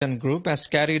group has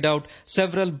carried out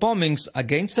several bombings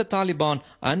against the Taliban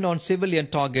and on civilian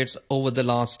targets over the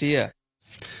last year.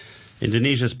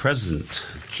 Indonesia's President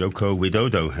Joko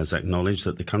Widodo has acknowledged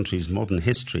that the country's modern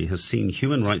history has seen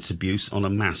human rights abuse on a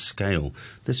mass scale.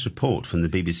 This report from the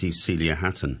BBC's Celia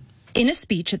Hatton. In a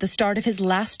speech at the start of his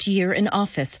last year in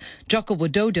office, Joko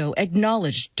Widodo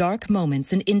acknowledged dark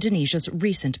moments in Indonesia's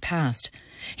recent past.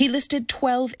 He listed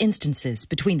 12 instances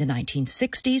between the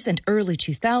 1960s and early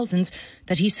 2000s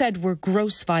that he said were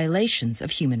gross violations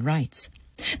of human rights.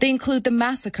 They include the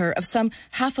massacre of some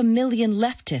 500,000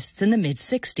 leftists in the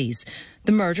mid-60s,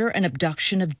 the murder and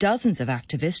abduction of dozens of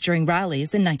activists during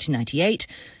rallies in 1998,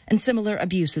 and similar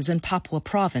abuses in Papua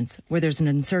province, where there's an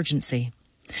insurgency.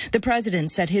 The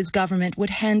president said his government would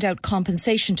hand out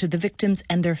compensation to the victims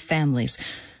and their families.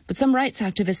 But some rights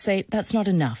activists say that's not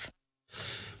enough.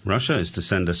 Russia is to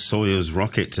send a Soyuz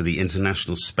rocket to the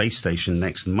International Space Station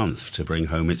next month to bring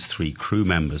home its 3 crew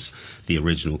members. The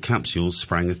original capsule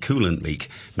sprang a coolant leak,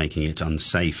 making it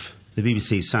unsafe. The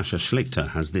BBC's Sasha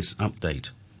Schlichter has this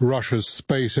update. Russia's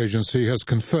space agency has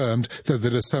confirmed that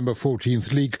the December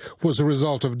 14th leak was a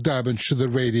result of damage to the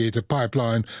radiator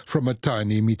pipeline from a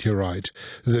tiny meteorite.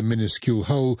 The minuscule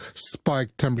hole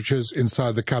spiked temperatures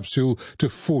inside the capsule to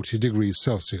 40 degrees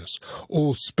Celsius.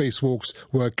 All spacewalks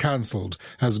were cancelled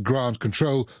as ground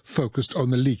control focused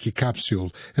on the leaky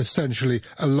capsule, essentially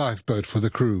a lifeboat for the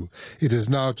crew. It is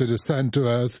now to descend to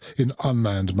Earth in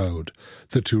unmanned mode.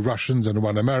 The 2 Russians and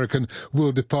 1 American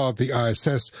will depart the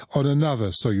ISS on another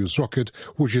Soyuz rocket,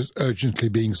 which is urgently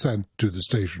being sent to the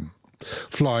station.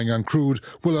 Flying uncrewed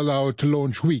will allow it to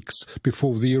launch weeks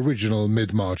before the original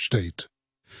mid-March date.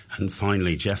 And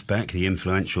finally, Jeff Beck, the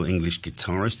influential English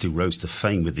guitarist who rose to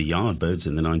fame with the Yardbirds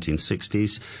in the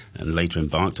 1960s and later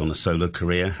embarked on a solo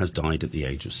career, has died at the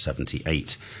age of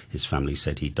 78. His family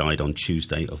said he died on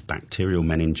Tuesday of bacterial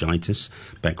meningitis.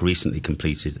 Beck recently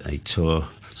completed a tour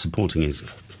supporting his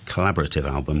collaborative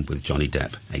album with Johnny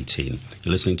Depp, 18.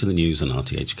 You're listening to the news on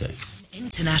RTHK.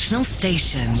 International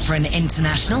station for an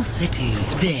international city.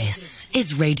 This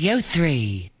is Radio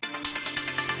 3.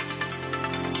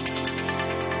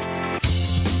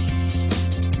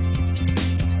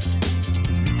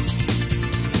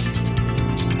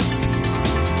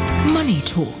 Money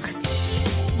Talk.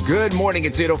 Good morning,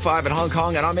 it's 8:05 in Hong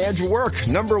Kong, and I'm Andrew Work,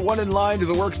 number 1 in line to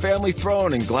the Work family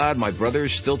throne, and glad my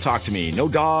brothers still talk to me. No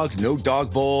dog, no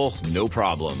dog bowl, no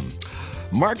problem.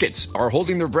 Markets are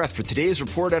holding their breath for today's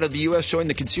report out of the U.S. showing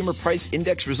the consumer price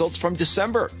index results from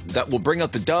December. That will bring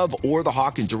out the dove or the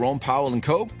hawk in Jerome Powell and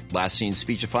co., last seen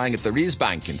speechifying at the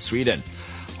Riksbank in Sweden.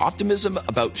 Optimism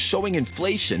about showing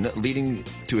inflation leading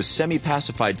to a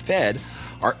semi-pacified Fed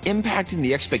are impacting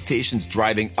the expectations,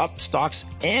 driving up stocks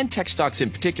and tech stocks in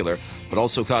particular, but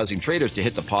also causing traders to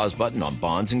hit the pause button on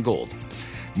bonds and gold.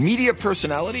 Media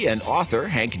personality and author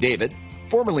Hank David,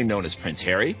 formerly known as Prince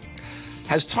Harry,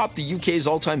 has topped the UK's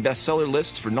all-time bestseller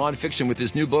lists for nonfiction with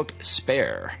his new book,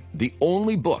 Spare. The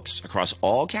only books across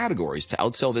all categories to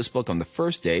outsell this book on the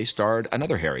first day starred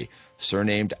another Harry,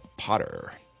 surnamed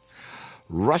Potter.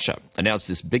 Russia announced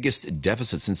its biggest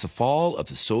deficit since the fall of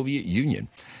the Soviet Union.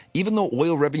 Even though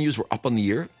oil revenues were up on the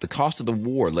year, the cost of the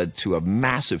war led to a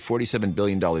massive $47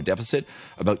 billion deficit,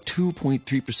 about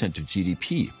 2.3% of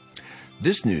GDP.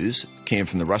 This news came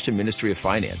from the Russian Ministry of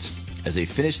Finance, as a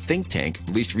Finnish think tank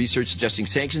released research suggesting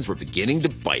sanctions were beginning to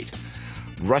bite.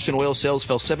 Russian oil sales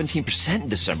fell 17% in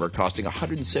December, costing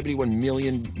 $171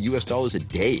 million a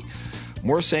day.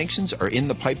 More sanctions are in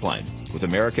the pipeline with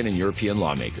American and European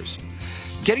lawmakers.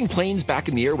 Getting planes back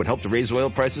in the air would help to raise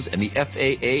oil prices, and the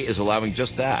FAA is allowing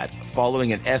just that,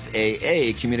 following an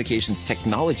FAA communications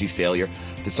technology failure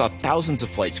that saw thousands of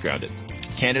flights grounded.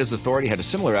 Canada's authority had a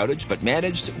similar outage, but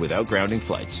managed without grounding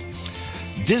flights.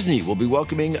 Disney will be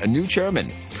welcoming a new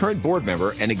chairman, current board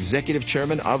member and executive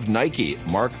chairman of Nike,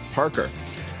 Mark Parker.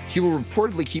 He will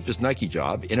reportedly keep his Nike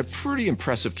job in a pretty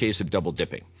impressive case of double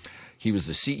dipping. He was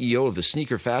the CEO of the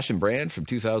sneaker fashion brand from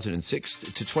 2006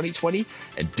 to 2020,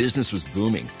 and business was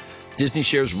booming. Disney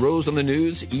shares rose on the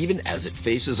news even as it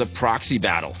faces a proxy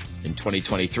battle in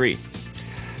 2023.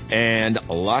 And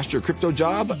lost your crypto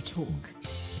job?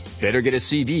 Better get a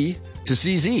CV to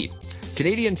CZ.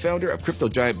 Canadian founder of crypto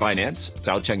giant Binance,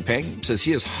 Zhao Changpeng, says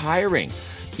he is hiring,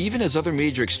 even as other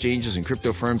major exchanges and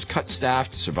crypto firms cut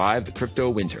staff to survive the crypto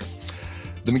winter.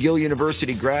 The McGill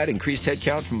University grad increased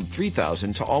headcount from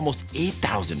 3,000 to almost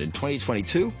 8,000 in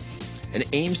 2022 and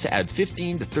aims to add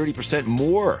 15 to 30%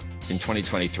 more in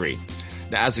 2023.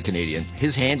 Now, as a Canadian,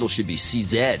 his handle should be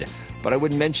CZ, but I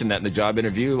wouldn't mention that in the job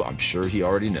interview. I'm sure he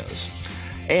already knows.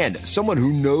 And someone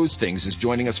who knows things is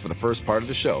joining us for the first part of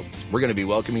the show. We're going to be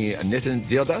welcoming Nitin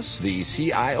Dildas, the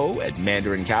CIO at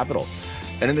Mandarin Capital.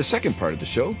 And in the second part of the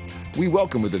show, we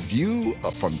welcome with a view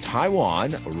from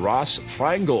Taiwan, Ross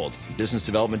Feingold, Business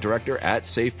Development Director at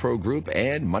SafePro Group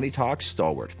and Money Talk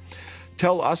stalwart.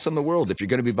 Tell us and the world if you're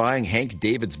going to be buying Hank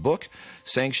David's book,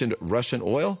 Sanctioned Russian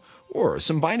Oil, or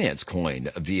some Binance coin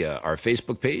via our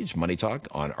Facebook page, Money Talk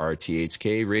on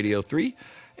RTHK Radio 3,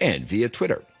 and via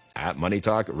Twitter at Money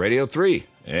Talk Radio 3.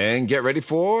 And get ready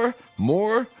for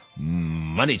more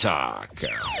Money Talk.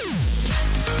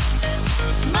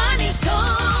 Money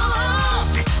Talk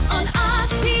on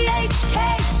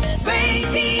RTHK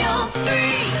Radio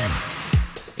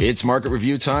 3. It's market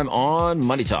review time on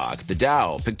Money Talk. The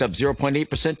Dow picked up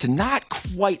 0.8% to not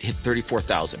quite hit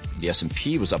 34,000. The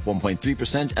S&P was up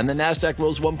 1.3%, and the Nasdaq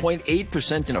rose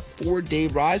 1.8% in a 4-day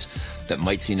rise that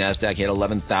might see Nasdaq hit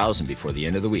 11,000 before the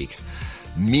end of the week.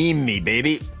 Meme me,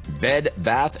 baby. Bed,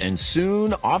 Bath, and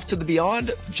Soon Off to the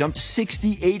Beyond jumped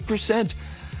 68%.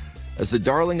 As the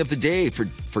darling of the day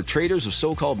for traders of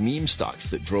so-called meme stocks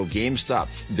that drove the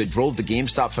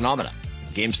GameStop phenomena.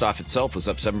 GameStop itself was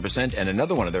up 7%, and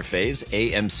another one of their faves,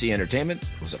 AMC Entertainment,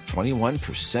 was up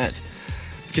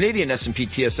 21%. Canadian S&P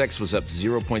TSX was up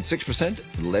 0.6%,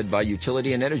 led by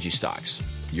utility and energy stocks.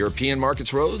 European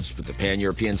markets rose, with the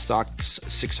Pan-European Stocks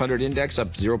 600 index up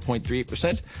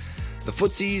 0.38%. The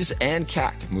FTSEs and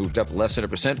CAC moved up less than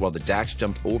 1%, while the DAX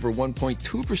jumped over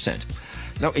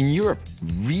 1.2%. Now, in Europe,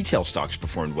 retail stocks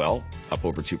performed well, up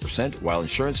over 2%, while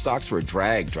insurance stocks were a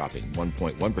drag, dropping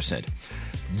 1.1%.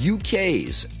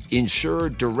 UK's Insurer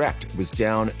Direct was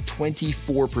down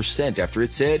 24% after it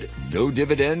said, no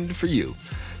dividend for you,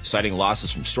 citing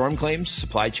losses from storm claims,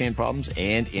 supply chain problems,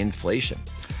 and inflation.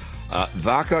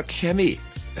 Vaca Chemi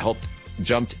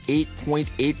jumped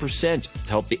 8.8% to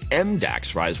help the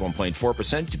MDAX rise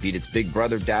 1.4% to beat its big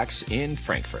brother DAX in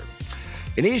Frankfurt.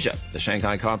 In Asia, the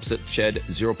Shanghai Composite shed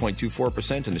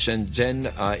 0.24%, and the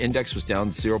Shenzhen index was down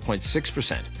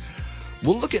 0.6%.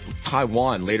 We'll look at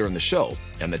Taiwan later in the show,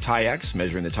 and the TAIEX,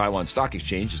 measuring the Taiwan Stock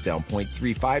Exchange, is down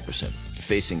 0.35%,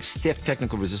 facing stiff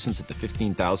technical resistance at the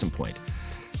 15,000 point.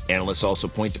 Analysts also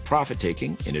point to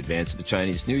profit-taking in advance of the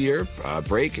Chinese New Year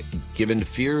break, given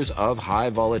fears of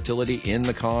high volatility in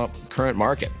the current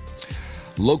market.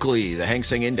 Locally, the Hang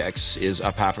Seng Index is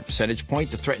up 0.5 percentage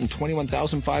point to threaten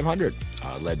 21,500,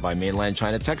 led by mainland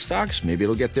China tech stocks. Maybe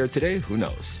it'll get there today. Who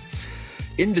knows?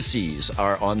 Indices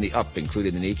are on the up,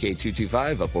 including the Nikkei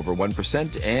 225 up over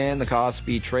 1%, and the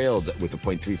Kospi trailed with a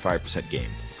 0.35% gain.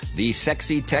 The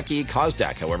sexy techie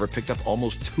Kosdaq, however, picked up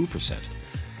almost 2%.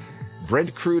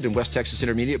 Brent crude and West Texas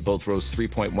Intermediate both rose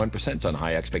 3.1% on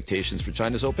high expectations for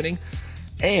China's opening,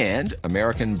 and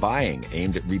American buying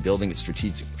aimed at rebuilding its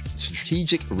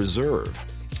strategic reserve.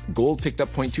 Gold picked up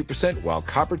 0.2%, while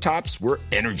copper tops were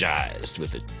energized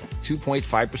with a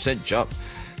 2.5% jump.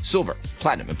 Silver,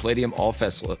 platinum, and palladium all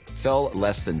fell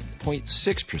less than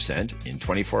 0.6% in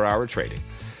 24-hour trading.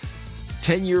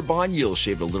 10-year bond yields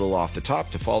shaved a little off the top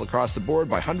to fall across the board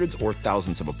by hundreds or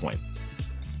thousands of a point.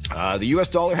 The U.S.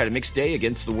 dollar had a mixed day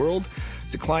against the world,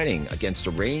 declining against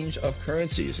a range of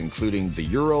currencies, including the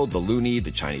euro, the loonie,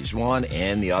 the Chinese yuan,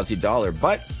 and the Aussie dollar,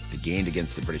 but it gained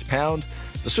against the British pound,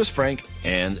 the Swiss franc,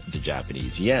 and the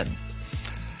Japanese yen.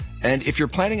 And if you're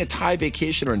planning a Thai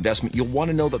vacation or investment, you'll want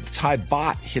to know that the Thai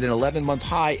baht hit an 11-month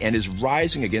high and is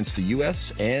rising against the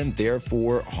U.S. and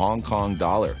therefore Hong Kong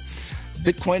dollar.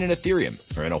 Bitcoin and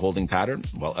Ethereum are in a holding pattern,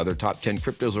 while other top 10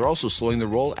 cryptos are also slowing their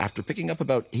roll after picking up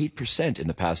about 8% in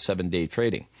the past 7-day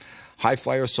trading. High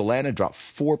flyer Solana dropped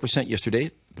 4%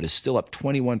 yesterday, but is still up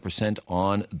 21%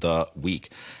 on the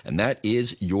week. And that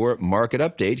is your market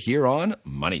update here on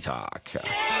Money Talk.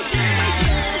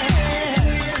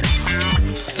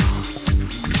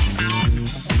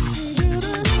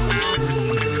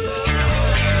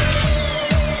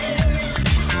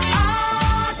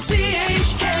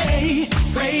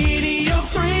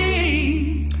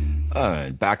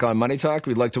 Back on Money Talk,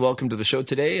 we'd like to welcome to the show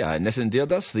today Nitin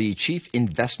Dildas, the Chief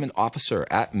Investment Officer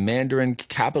at Mandarin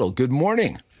Capital. Good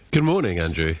morning. Good morning,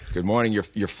 Andrew. Good morning.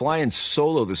 You're flying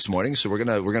solo this morning, so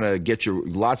we're gonna get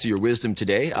lots of your wisdom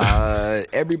today.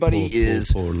 Everybody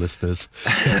is poor listeners.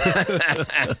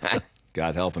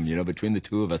 God help them, between the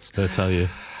two of us. I tell you.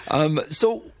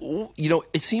 So,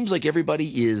 it seems like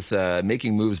everybody is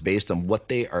making moves based on what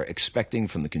they are expecting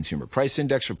from the Consumer Price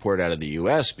Index report out of the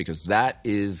U.S., because that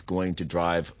is going to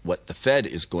drive what the Fed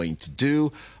is going to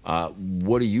do.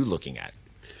 What are you looking at?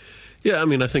 Yeah,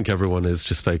 I think everyone is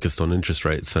just focused on interest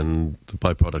rates, and the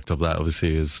byproduct of that,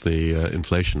 obviously, is the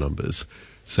inflation numbers.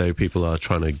 So people are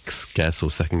trying to guess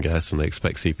or second guess, and they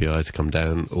expect CPI to come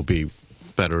down or be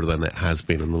better than it has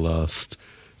been in the last,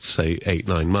 say,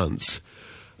 8-9 months.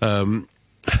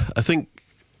 I think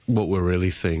what we're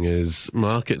really seeing is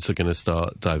markets are going to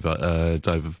start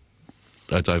divulging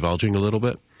a little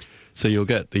bit. So you'll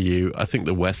get I think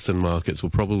the Western markets will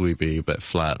probably be a bit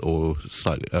flat or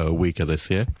slightly weaker this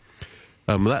year.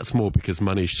 That's more because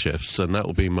money shifts, and that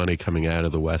will be money coming out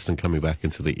of the West and coming back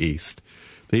into the East.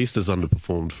 The East has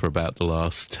underperformed for about the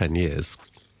last 10 years.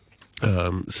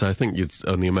 So I think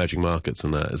on the emerging markets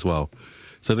and that as well.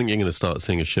 So I think you're going to start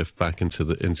seeing a shift back into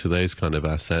those kind of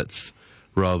assets,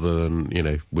 rather than,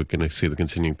 we're going to see the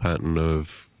continuing pattern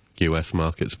of US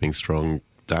markets being strong,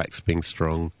 DAX being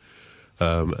strong,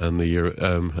 and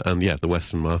the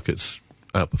Western markets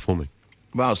outperforming.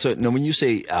 Wow. So now when you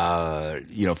say,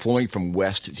 flowing from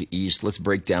west to east, let's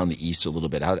break down the east a little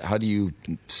bit. How do you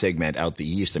segment out the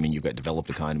east? I mean, you've got developed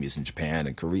economies in Japan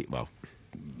and Korea. Well,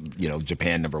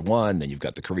 Japan number one, then you've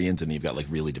got the Koreans, and then you've got like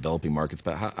really developing markets.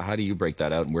 But how do you break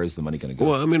that out, and where's the money going to go?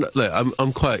 Well, I mean, look,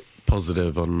 I'm quite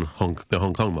positive on the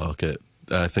Hong Kong market.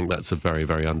 I think that's a very,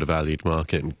 very undervalued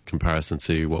market in comparison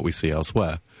to what we see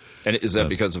elsewhere. And is that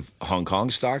because of Hong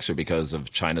Kong stocks or because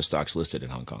of China stocks listed in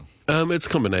Hong Kong? It's a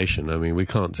combination. I mean, we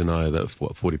can't deny that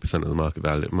 40% of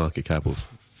the market cap, or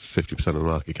 50% of the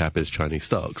market cap is Chinese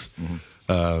stocks.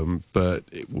 Mm-hmm. But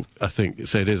I think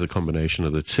it is a combination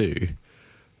of the two.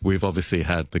 We've obviously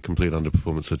had the complete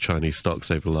underperformance of Chinese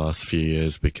stocks over the last few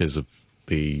years because of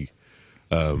the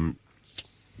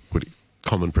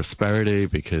common prosperity,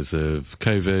 because of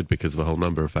COVID, because of a whole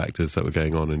number of factors that were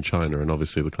going on in China, and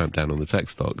obviously the clampdown on the tech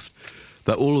stocks.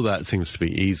 That all of that seems to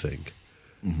be easing.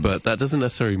 Mm-hmm. But that doesn't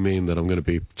necessarily mean that I'm going to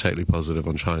be totally positive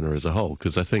on China as a whole,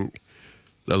 because I think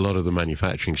a lot of the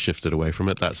manufacturing shifted away from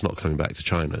it. That's not coming back to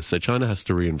China. So China has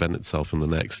to reinvent itself in the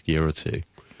next year or two.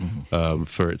 Mm-hmm.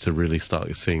 For it to really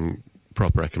start seeing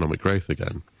proper economic growth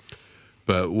again.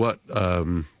 But what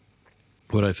I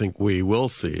think we will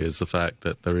see is the fact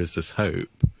that there is this hope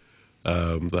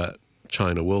that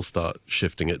China will start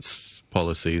shifting its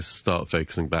policies, start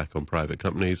focusing back on private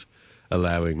companies,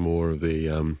 allowing more of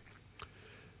the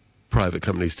private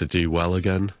companies to do well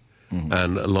again, mm-hmm.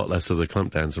 and a lot less of the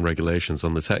clampdowns and regulations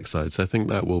on the tech side. So I think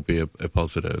that will be a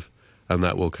positive, and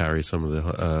that will carry some of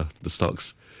the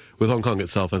stocks. With Hong Kong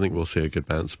itself, I think we'll see a good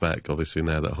bounce back, obviously,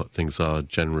 now that things are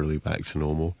generally back to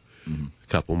normal. Mm-hmm. A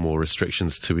couple more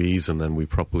restrictions to ease, and then we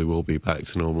probably will be back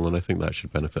to normal, and I think that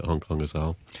should benefit Hong Kong as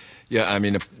well. Yeah, I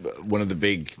mean, one of the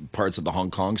big parts of the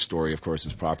Hong Kong story, of course,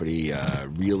 is property,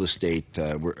 real estate.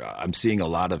 I'm seeing a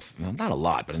lot of, not a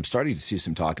lot, but I'm starting to see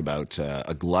some talk about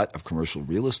a glut of commercial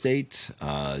real estate,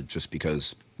 just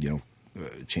because,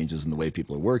 changes in the way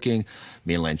people are working.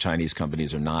 Mainland Chinese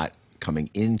companies are not coming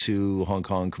into Hong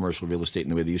Kong commercial real estate in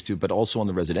the way they used to, but also on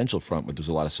the residential front, where there's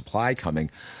a lot of supply coming,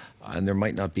 and there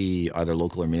might not be either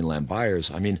local or mainland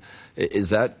buyers. I mean, is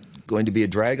that going to be a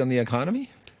drag on the economy?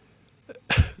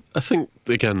 I think,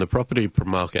 again, the property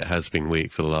market has been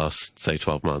weak for the last, say,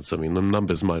 12 months. I mean, the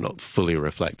numbers might not fully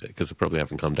reflect it, because they probably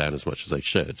haven't come down as much as they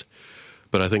should.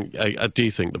 But I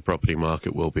do think the property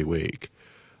market will be weak.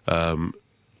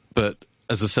 But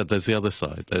as I said, there's the other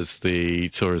side. There's the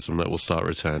tourism that will start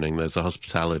returning. There's the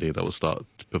hospitality that will start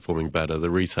performing better. The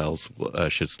retails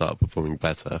should start performing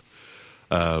better.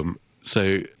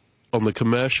 So on the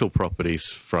commercial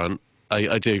properties front,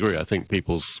 I do agree. I think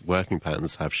people's working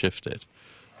patterns have shifted.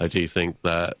 I do think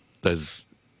that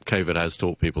COVID has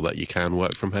taught people that you can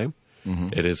work from home. Mm-hmm.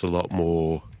 It is a lot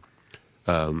more.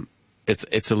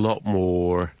 It's a lot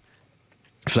more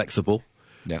flexible.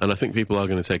 Yeah. And I think people are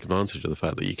going to take advantage of the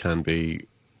fact that you can be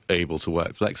able to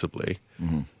work flexibly.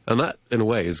 Mm-hmm. And that, in a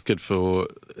way,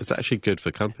 it's actually good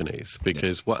for companies,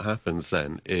 because what happens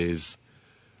then is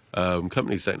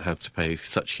companies don't have to pay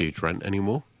such huge rent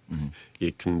anymore. Mm-hmm.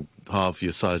 You can halve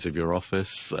your size of your office.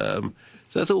 So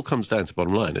that all comes down to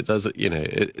bottom line. It does, so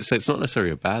it's not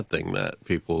necessarily a bad thing that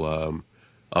people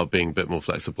are being a bit more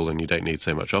flexible and you don't need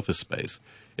so much office space.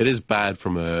 It is bad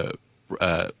from a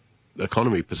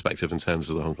economy perspective in terms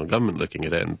of the Hong Kong government looking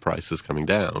at it and prices coming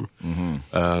down.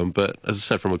 Mm-hmm. But as I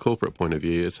said, from a corporate point of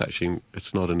view,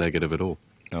 it's not a negative at all.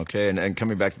 Okay, and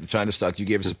coming back to the China stocks, you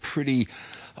gave us a pretty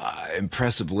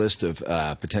impressive list of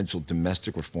potential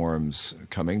domestic reforms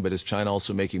coming, but is China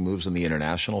also making moves on the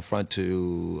international front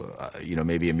to,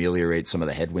 maybe ameliorate some of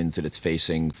the headwinds that it's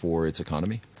facing for its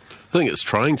economy? I think it's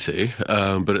trying to,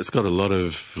 but it's got a lot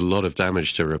of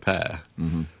damage to repair.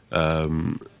 Mm-hmm.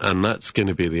 And that's going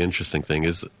to be the interesting thing,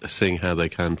 is seeing how they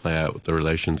can play out the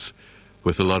relations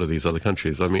with a lot of these other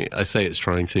countries. I mean, I say it's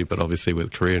trying to, but obviously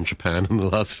with Korea and Japan in the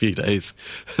last few days,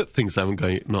 things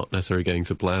not necessarily going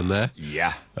to plan there.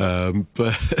 Yeah.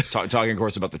 But Talking, of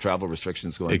course, about the travel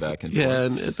restrictions going back and forth. Yeah,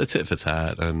 and the tit for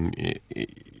tat, and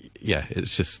yeah,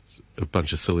 it's just a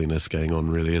bunch of silliness going on,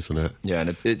 really, isn't it? Yeah,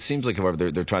 and it seems like, however,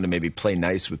 they're trying to maybe play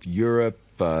nice with Europe,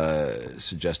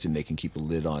 suggesting they can keep a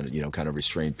lid on, kind of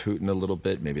restrain Putin a little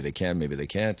bit. Maybe they can, maybe they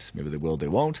can't, maybe they will, they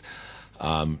won't.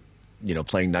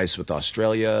 Playing nice with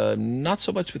Australia, not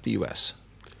so much with the U.S.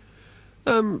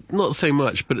 Not so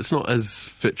much, but it's not as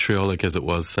vitriolic as it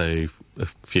was, say, a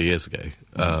few years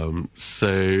ago.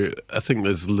 So I think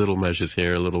there's little measures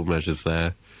here, little measures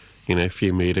there. A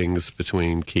few meetings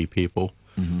between key people.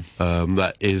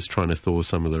 That is trying to thaw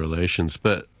some of the relations.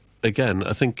 But again,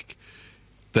 I think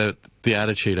the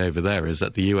attitude over there is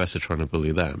that the US are trying to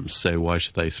bully them, so why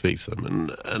should they speak to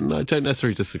them? And I don't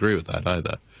necessarily disagree with that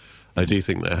either. I do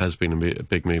think there has been a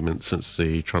big movement since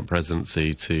the Trump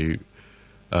presidency to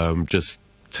just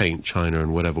taint China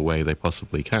in whatever way they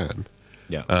possibly can.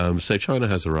 Yeah. So China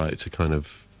has a right to kind of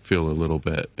feel a little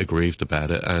bit aggrieved about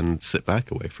it and sit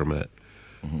back away from it.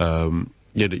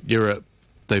 Europe,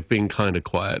 they've been kind of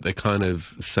quiet. They kind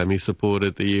of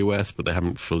semi-supported the US, but they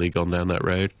haven't fully gone down that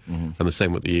road. And the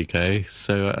same with the UK.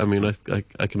 So, I mean,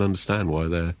 I can understand why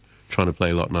they're trying to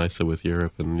play a lot nicer with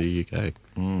Europe and the UK.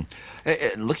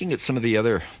 Looking at some of the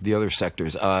other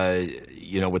sectors,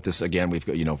 with this, again, we've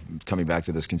got, coming back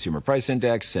to this consumer price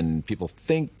index, and people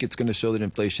think it's going to show that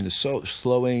inflation is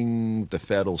slowing. The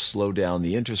Fed will slow down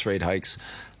the interest rate hikes.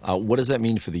 What does that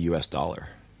mean for the U.S. dollar?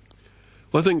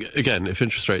 Well, I think, again, if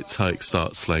interest rates hikes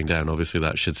start slowing down, obviously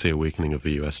that should see a weakening of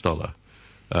the US dollar.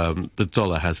 The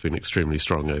dollar has been extremely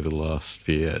strong over the last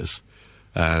few years.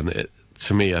 And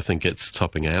to me, I think it's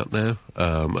topping out now.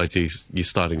 You're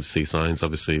starting to see signs.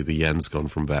 Obviously, the yen's gone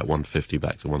from about 150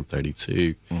 back to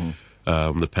 132.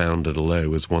 The pound at a low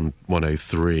was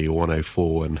 103 or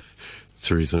 104 when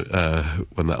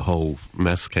that whole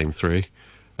mess came through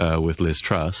with Liz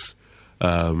Truss.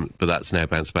 But that's now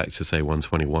bounced back to, say,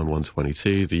 121,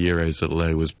 122. The euro's at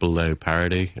low was below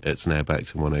parity. It's now back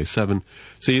to 107.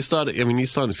 So you're starting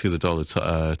to see the dollar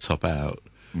top out.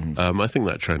 I think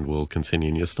that trend will continue,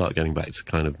 and you'll start getting back to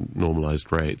kind of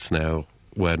normalised rates now,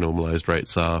 where normalised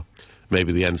rates are.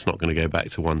 Maybe the yen's not going to go back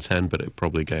to 110, but it'll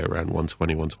probably go around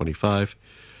 120, 125.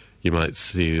 You might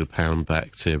see the pound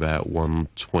back to about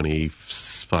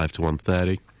 125 to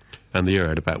 130. And the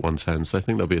euro at about 110, so I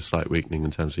think there'll be a slight weakening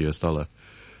in terms of US dollar.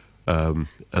 And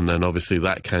then obviously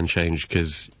that can change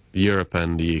because Europe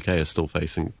and the UK are still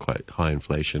facing quite high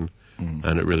inflation,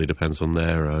 and it really depends on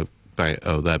their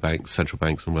central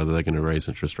banks and whether they're going to raise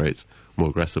interest rates more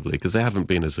aggressively, because they haven't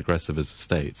been as aggressive as the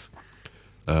States.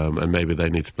 And maybe they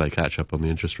need to play catch up on the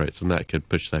interest rates, and that could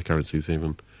push their currencies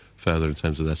even further in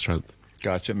terms of their strength.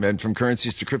 Gotcha. And from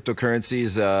currencies to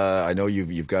cryptocurrencies, I know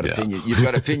you've got opinions. You've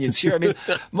got opinions here. I mean,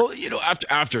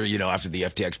 after the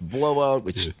FTX blowout,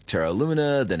 which Terra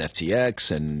Luna, then FTX,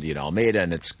 and Alameda,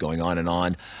 and it's going on and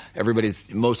on.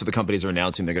 Most of the companies are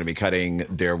announcing they're going to be cutting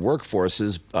their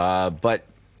workforces, but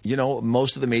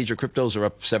most of the major cryptos are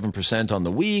up 7% on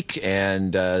the week,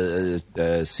 and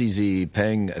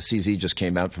CZ just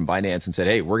came out from Binance and said,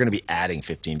 hey, we're going to be adding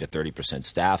 15 to 30%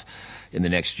 staff in the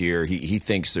next year. He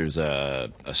thinks there's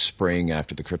a spring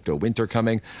after the crypto winter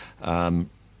coming. I'm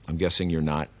guessing you're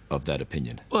not of that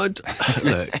opinion. Well,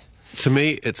 look, to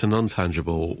me, it's a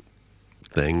non-tangible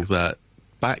thing that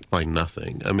backed by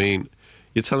nothing. I mean,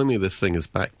 you're telling me this thing is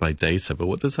backed by data, but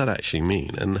what does that actually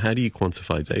mean? And how do you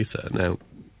quantify data? Now,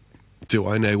 do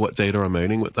I know what data I'm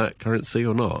owning with that currency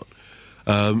or not?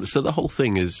 So the whole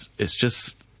thing it's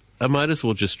just, I might as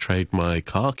well just trade my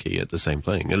car key at the same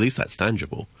thing. At least that's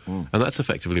tangible. And that's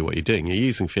effectively what you're doing. You're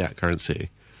using fiat currency,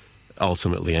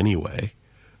 ultimately anyway,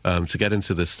 to get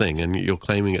into this thing. And you're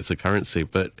claiming it's a currency.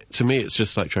 But to me, it's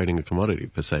just like trading a commodity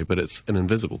per se. But it's an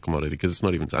invisible commodity because it's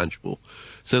not even tangible.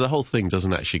 So the whole thing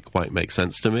doesn't actually quite make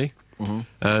sense to me.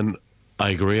 And I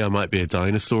agree, I might be a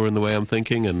dinosaur in the way I'm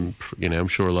thinking, and I'm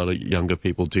sure a lot of younger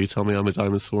people do tell me I'm a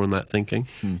dinosaur in that thinking,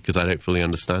 because I don't fully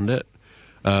understand it.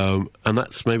 And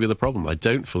that's maybe the problem. I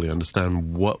don't fully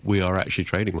understand what we are actually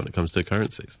trading when it comes to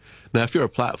currencies. Now, if you're a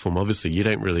platform, obviously you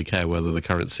don't really care whether the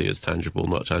currency is tangible,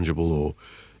 not tangible, or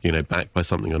backed by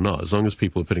something or not. As long as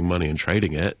people are putting money and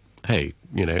trading it, hey,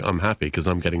 I'm happy because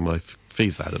I'm getting my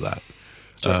fees out of that.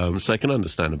 Sure. So I can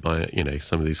understand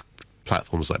some of these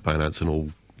platforms like Binance and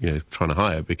all, trying to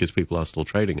hire because people are still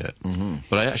trading it.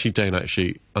 But I actually don't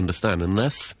understand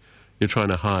unless you're trying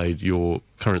to hide your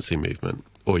currency movement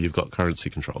or you've got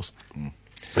currency controls.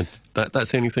 And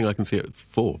that's the only thing I can see it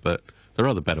for, but there are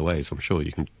other better ways I'm sure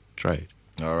you can trade.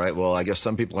 All right. Well, I guess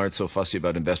some people aren't so fussy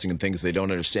about investing in things they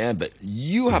don't understand, but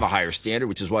you have a higher standard,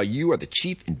 which is why you are the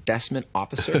Chief Investment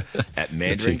Officer at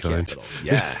Mandarin Capital.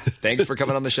 Yeah. Thanks for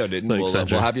coming on the show, Nitin.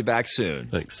 Thanks, we'll have you back soon.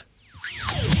 Thanks.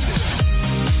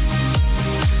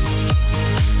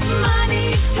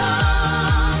 Money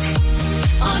Talk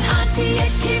on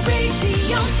RTHK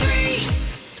Radio 3.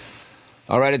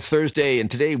 All right, it's Thursday, and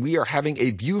today we are having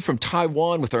a view from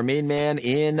Taiwan with our main man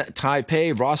in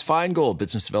Taipei, Ross Feingold,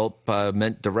 Business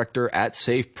Development Director at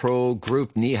Safe Pro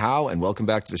Group. Ni hao, and welcome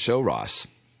back to the show, Ross.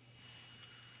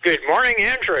 Good morning,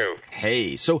 Andrew.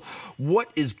 Hey, so what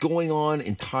is going on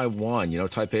in Taiwan? You know,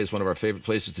 Taipei is one of our favorite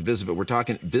places to visit, but we're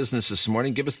talking business this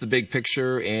morning. Give us the big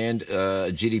picture and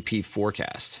GDP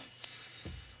forecast.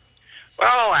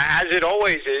 Well, as it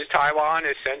always is, Taiwan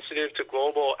is sensitive to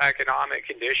global economic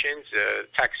conditions,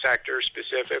 tech sector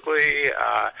specifically.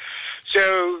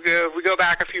 So if we go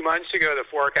back a few months ago, the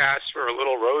forecasts were a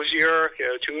little rosier,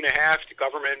 2.5, the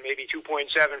government maybe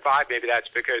 2.75. Maybe that's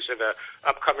because of the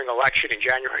upcoming election in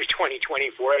January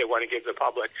 2024. They want to give the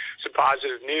public some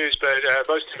positive news, but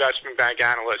most investment bank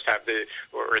analysts have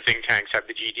or think tanks have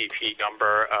the GDP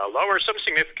number lower, some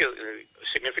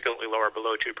significantly lower,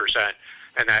 below 2%.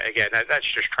 And that, again, that's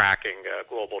just tracking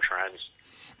global trends.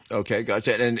 Okay,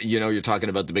 gotcha. And, you know, you're talking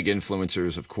about the big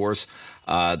influencers, of course,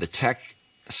 the tech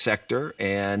sector,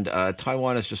 and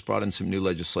Taiwan has just brought in some new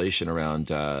legislation around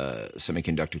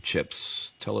semiconductor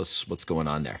chips. Tell us what's going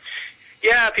on there.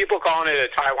 Yeah, people calling it a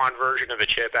Taiwan version of a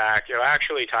CHIP Act.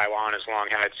 Actually, Taiwan has long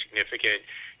had significant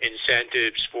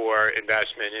incentives for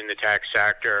investment in the tech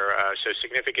sector, so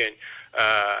significant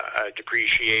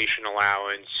depreciation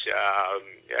allowance.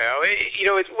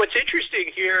 What's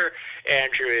interesting here,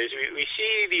 Andrew, is we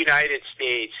see the United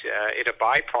States in a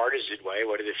bipartisan way,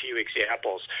 one of the few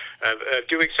examples of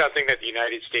doing something that the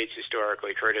United States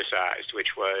historically criticized,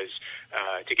 which was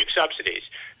to give subsidies.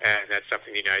 And that's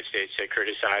something the United States had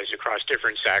criticized across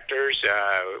different sectors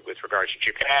with regards to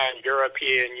Japan,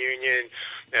 European Union,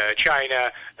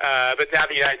 China, but now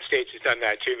the United States has done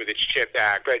that too with its CHIP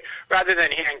Act. But rather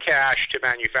than hand cash to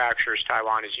manufacturers,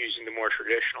 Taiwan is using the more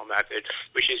traditional method,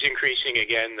 which is increasing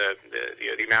again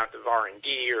the amount of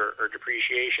R&D or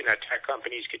depreciation that tech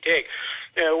companies could take.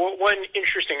 One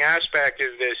interesting aspect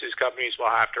of this is companies will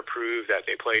have to prove that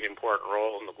they play an important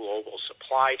role in the global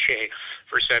supply chain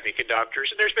for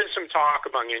semiconductors. And there's been some talk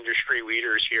among industry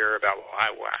leaders here about,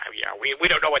 we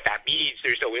don't know what that means.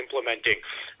 There's no implementing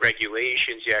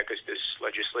regulations yet because this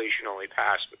legislation only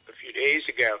passed a few days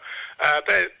ago.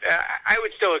 But I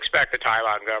would still expect the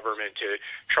Taiwan government to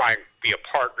try and be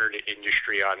a partner to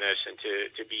industry on this and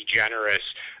to be generous.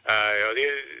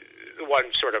 The one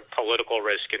sort of political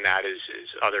risk in that is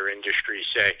other industries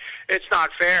say it's not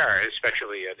fair,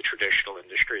 especially the traditional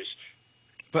industries.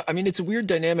 But, I mean, it's a weird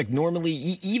dynamic. Normally,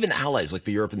 even allies like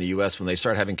the Europe and the U.S., when they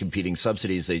start having competing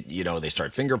subsidies, they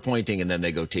start finger pointing and then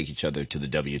they go take each other to the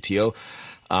WTO.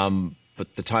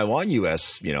 But the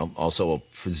Taiwan-U.S., also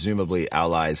presumably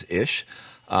allies-ish,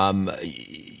 I mean,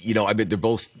 they're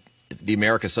both – the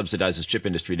America subsidizes chip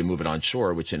industry to move it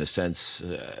onshore, which in a sense,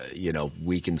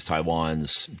 weakens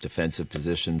Taiwan's defensive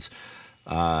positions.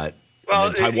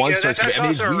 Well, Taiwan that's I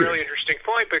mean, it's also a weird. really interesting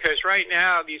point because right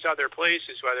now these other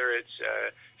places, whether it's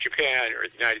Japan or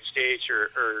the United States or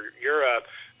Europe,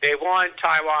 they want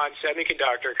Taiwan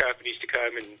semiconductor companies to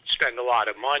come and spend a lot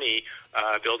of money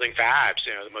building fabs.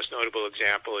 The most notable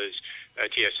example is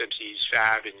TSMC's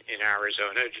fab in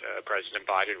Arizona. President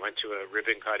Biden went to a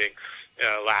ribbon cutting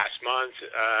last month,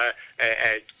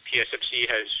 and TSMC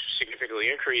has significantly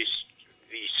increased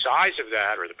the size of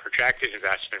that, or the projected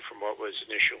investment from what was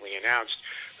initially announced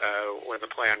when the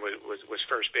plan was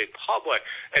first made public.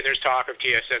 And there's talk of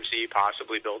TSMC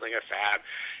possibly building a fab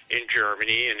in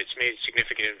Germany, and it's made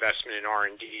significant investment in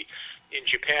R&D in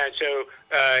Japan. So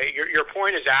your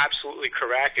point is absolutely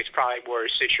correct. It's probably more a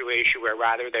situation where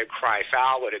rather than cry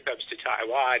foul when it comes to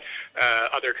Taiwan,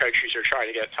 other countries are trying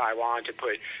to get Taiwan to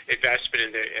put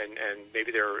investment in it, and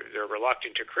maybe they're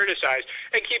reluctant to criticize.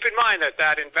 And keep in mind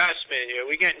that investment,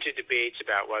 we get into debates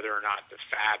about whether or not the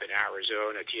fab in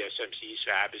Arizona, TSMC's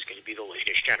fab, is going to be the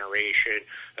latest generation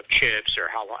of chips or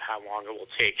how long it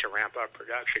will take to ramp up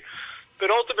production. But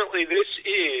ultimately, this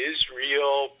is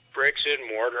real bricks and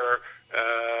mortar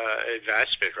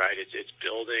investment, right? It's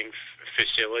building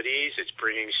facilities, it's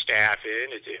bringing staff in.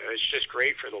 It's just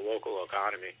great for the local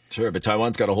economy. Sure, but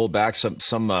Taiwan's got to hold back some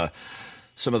of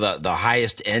the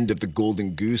highest end of the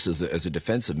golden goose as a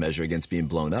defensive measure against being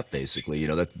blown up. Basically,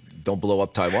 that don't blow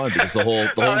up Taiwan because the whole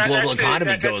global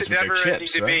economy goes with their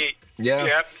chips, right?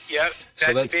 Yeah. Yep.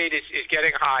 So That debate is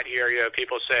getting hot here.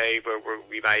 People say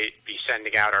we might be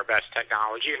sending out our best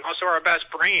technology and also our best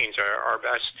brains, our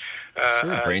best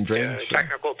brain drain,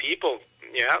 technical people.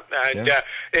 Yeah, and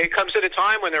it comes at a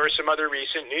time when there was some other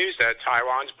recent news that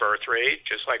Taiwan's birth rate,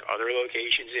 just like other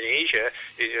locations in Asia,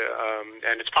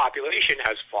 and its population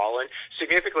has fallen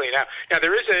significantly. Now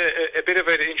there is a bit of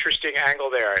an interesting angle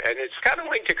there, and it's kind of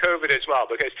linked to COVID as well,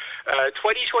 because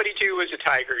 2022 was a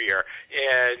tiger year,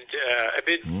 and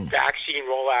amid vaccine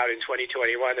rollout in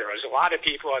 2021, there was a lot of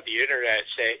people on the internet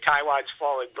saying Taiwan's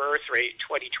falling birth rate in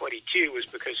 2022 was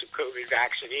because of COVID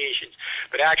vaccinations,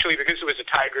 but actually because it was a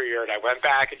tiger year, and I went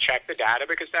back and checked the data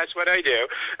because that's what I do.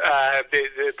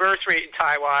 The birth rate in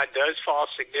Taiwan does fall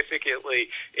significantly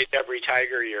in every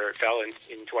tiger year. It fell in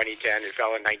 2010. It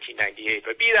fell in 1998.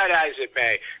 But be that as it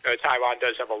may, Taiwan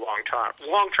does have a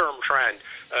long-term trend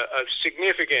of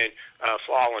significant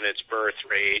fall in its birth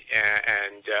rate,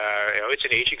 and it's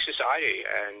an aging society,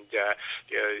 and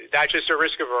that's just a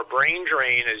risk of a brain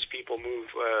drain as people move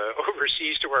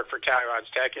overseas to work for Taiwan's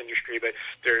tech industry. But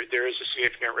there is a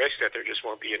significant risk that there just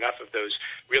won't be enough of those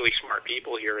really smart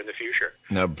people here in the future.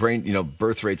 Now,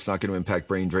 birth rate's not going to impact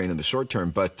brain drain in the short term,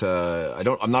 but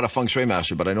I'm not a feng shui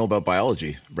master, but I know about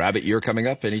biology. Rabbit year coming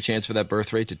up. Any chance for that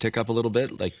birth rate to tick up a little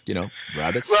bit, like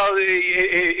rabbits? Well,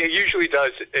 it usually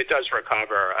does. It does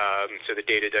recover. So the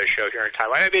data does show here in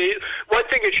Taiwan. I mean, one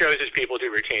thing it shows is people do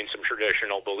retain some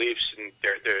traditional beliefs, and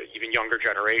even younger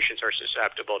generations are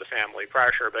susceptible to family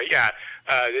pressure. But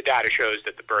the data shows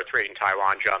that the birth rate in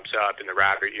Taiwan jumps up in the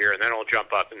rabbit year, and then it'll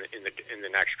jump up in the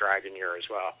next dragon year as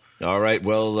well. All right.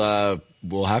 Well,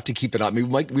 we'll have to keep it on.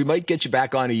 We might get you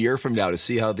back on a year from now to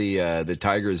see how the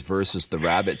tigers versus the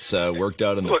rabbits worked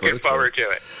out in the Looking forward to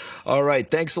it. All right.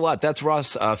 Thanks a lot. That's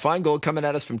Ross Feingold coming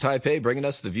at us from Taipei, bringing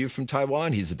us the view from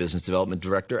Taiwan. He's the business development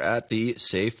director at the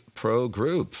Safe Pro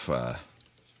Group.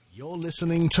 You're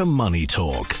listening to Money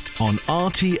Talk on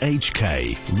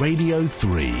RTHK Radio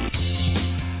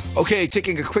 3. Okay,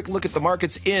 taking a quick look at the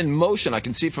markets in motion. I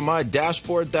can see from my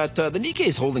dashboard that the Nikkei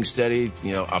is holding steady,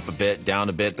 up a bit, down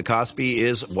a bit. The Kospi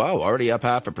is, already up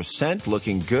 0.5%,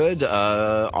 looking good.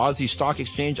 Aussie Stock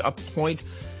Exchange up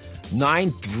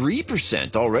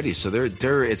 0.93% already. So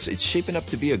it's shaping up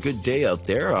to be a good day out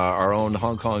there. Our own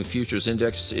Hong Kong Futures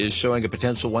Index is showing a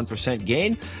potential 1%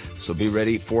 gain, so be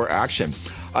ready for action.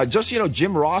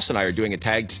 Jim Ross and I are doing a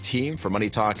tagged team for Money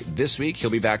Talk this week. He'll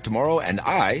be back tomorrow, and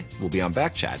I will be on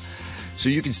Backchat. So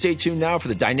you can stay tuned now for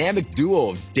the dynamic duo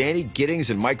of Danny Giddings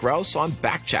and Mike Rouse on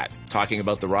Backchat, talking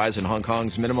about the rise in Hong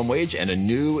Kong's minimum wage and a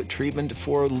new treatment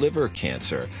for liver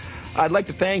cancer. I'd like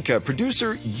to thank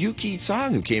producer Yuki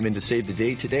Tsang, who came in to save the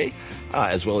day today,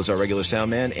 as well as our regular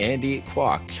sound man, Andy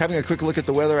Kwok. Having a quick look at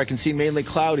the weather, I can see mainly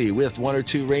cloudy with 1 or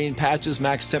 2 rain patches,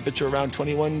 max temperature around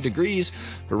 21 degrees.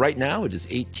 But right now, it is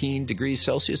 18 degrees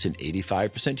Celsius and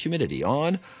 85% humidity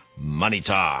on Money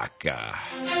Talk.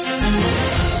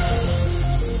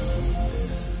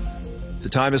 The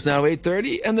time is now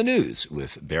 8:30, and the news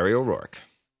with Barry O'Rourke.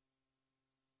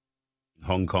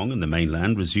 Hong Kong and the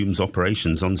mainland resumes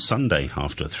operations on Sunday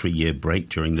after a 3-year break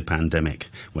during the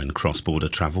pandemic, when cross-border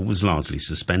travel was largely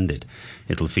suspended.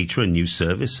 It'll feature a new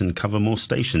service and cover more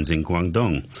stations in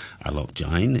Guangdong. Alok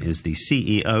Jain is the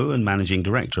CEO and Managing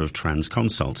Director of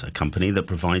TransConsult, a company that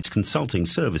provides consulting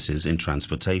services in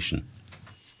transportation.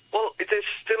 Well, it is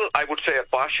still, I would say, a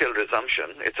partial resumption.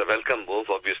 It's a welcome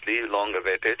move, obviously, long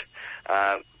awaited.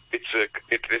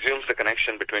 It resumes the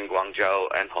connection between Guangzhou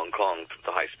and Hong Kong through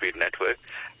the high-speed network.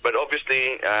 But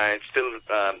obviously, it's still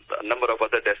a number of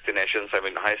other destinations. I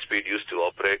mean, high-speed used to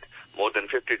operate more than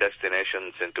 50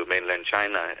 destinations into mainland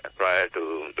China prior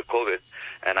to the COVID.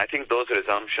 And I think those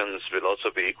resumptions will also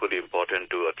be equally important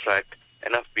to attract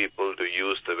enough people to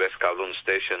use the West Kowloon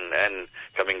station and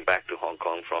coming back to Hong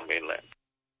Kong from mainland.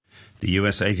 The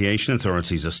US aviation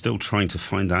authorities are still trying to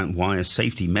find out why a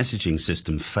safety messaging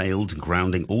system failed,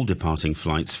 grounding all departing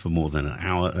flights for more than an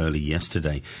hour early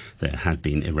yesterday. There had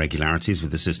been irregularities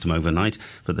with the system overnight,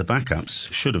 but the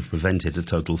backups should have prevented a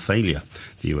total failure.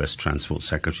 The US Transport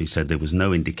Secretary said there was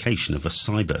no indication of a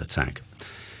cyber attack.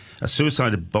 A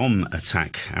suicide bomb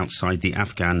attack outside the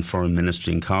Afghan Foreign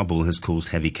Ministry in Kabul has caused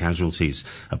heavy casualties.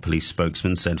 A police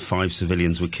spokesman said 5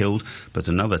 civilians were killed, but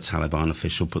another Taliban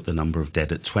official put the number of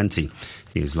dead at 20.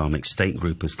 The Islamic State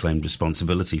group has claimed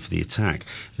responsibility for the attack.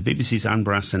 The BBC's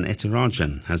Anbrasan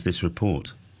Etirajan has this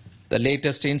report. The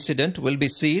latest incident will be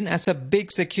seen as a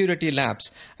big security lapse,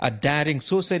 a daring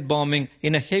suicide bombing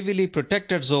in a heavily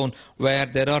protected zone where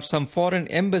there are some foreign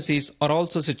embassies are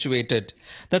also situated.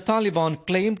 The Taliban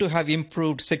claim to have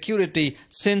improved security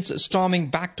since storming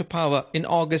back to power in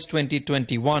August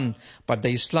 2021, but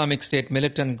the Islamic State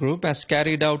militant group has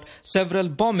carried out several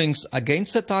bombings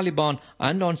against the Taliban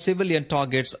and on civilian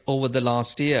targets over the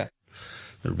last year.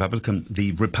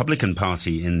 The Republican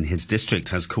Party in his district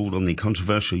has called on the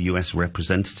controversial US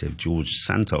Representative George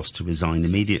Santos to resign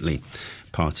immediately.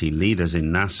 Party leaders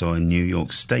in Nassau and New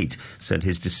York State said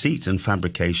his deceit and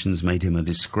fabrications made him a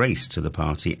disgrace to the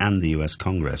party and the US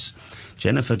Congress.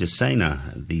 Jennifer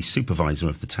DeSena, the supervisor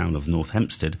of the town of North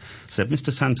Hempstead, said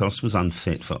Mr. Santos was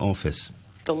unfit for office.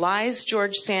 The lies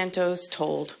George Santos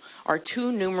told are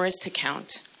too numerous to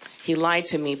count. He lied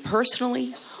to me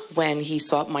personally when he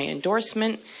sought my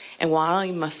endorsement, and while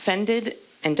I'm offended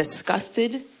and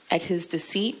disgusted at his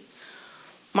deceit,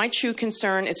 my true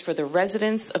concern is for the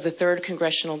residents of the 3rd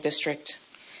Congressional District.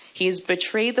 He has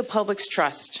betrayed the public's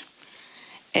trust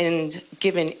and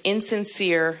given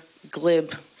insincere,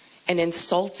 glib, and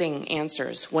insulting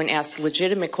answers when asked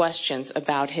legitimate questions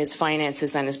about his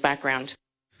finances and his background.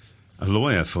 A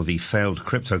lawyer for the failed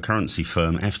cryptocurrency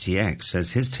firm FTX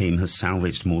says his team has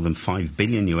salvaged more than $5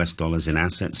 billion in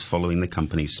assets following the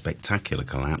company's spectacular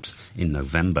collapse in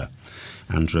November.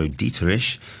 Andrew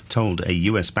Dieterich told a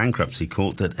US bankruptcy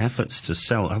court that efforts to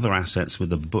sell other assets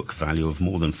with a book value of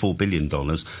more than $4 billion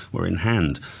were in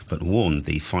hand, but warned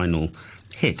the final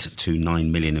hit to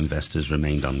 9 million investors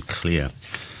remained unclear.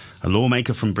 A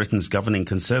lawmaker from Britain's governing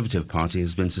Conservative Party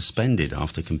has been suspended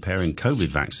after comparing COVID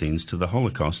vaccines to the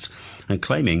Holocaust and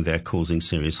claiming they're causing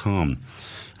serious harm.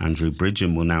 Andrew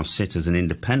Bridgham will now sit as an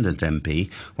independent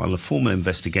MP while a formal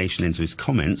investigation into his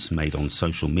comments, made on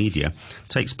social media,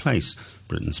 takes place.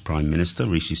 Britain's Prime Minister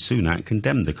Rishi Sunak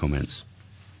condemned the comments.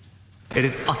 It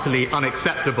is utterly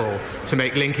unacceptable to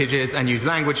make linkages and use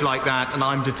language like that, and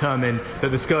I'm determined that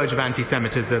the scourge of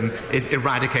anti-Semitism is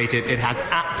eradicated. It has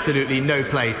absolutely no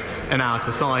place in our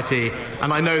society,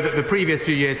 and I know that the previous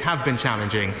few years have been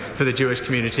challenging for the Jewish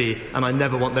community, and I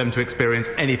never want them to experience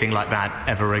anything like that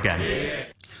ever again.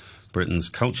 Britain's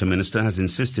culture minister has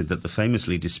insisted that the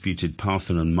famously disputed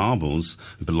Parthenon marbles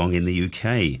belong in the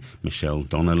UK. Michelle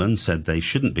Donnellan said they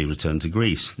shouldn't be returned to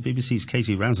Greece. The BBC's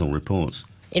Katie Razzle reports.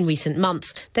 In recent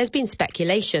months, there's been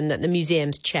speculation that the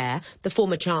museum's chair, the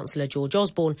former Chancellor George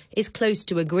Osborne, is close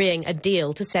to agreeing a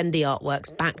deal to send the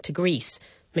artworks back to Greece.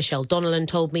 Michelle Donnellan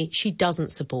told me she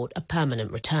doesn't support a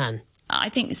permanent return. I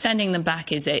think sending them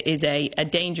back is a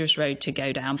dangerous road to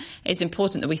go down. It's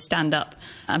important that we stand up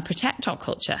and protect our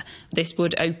culture. This would open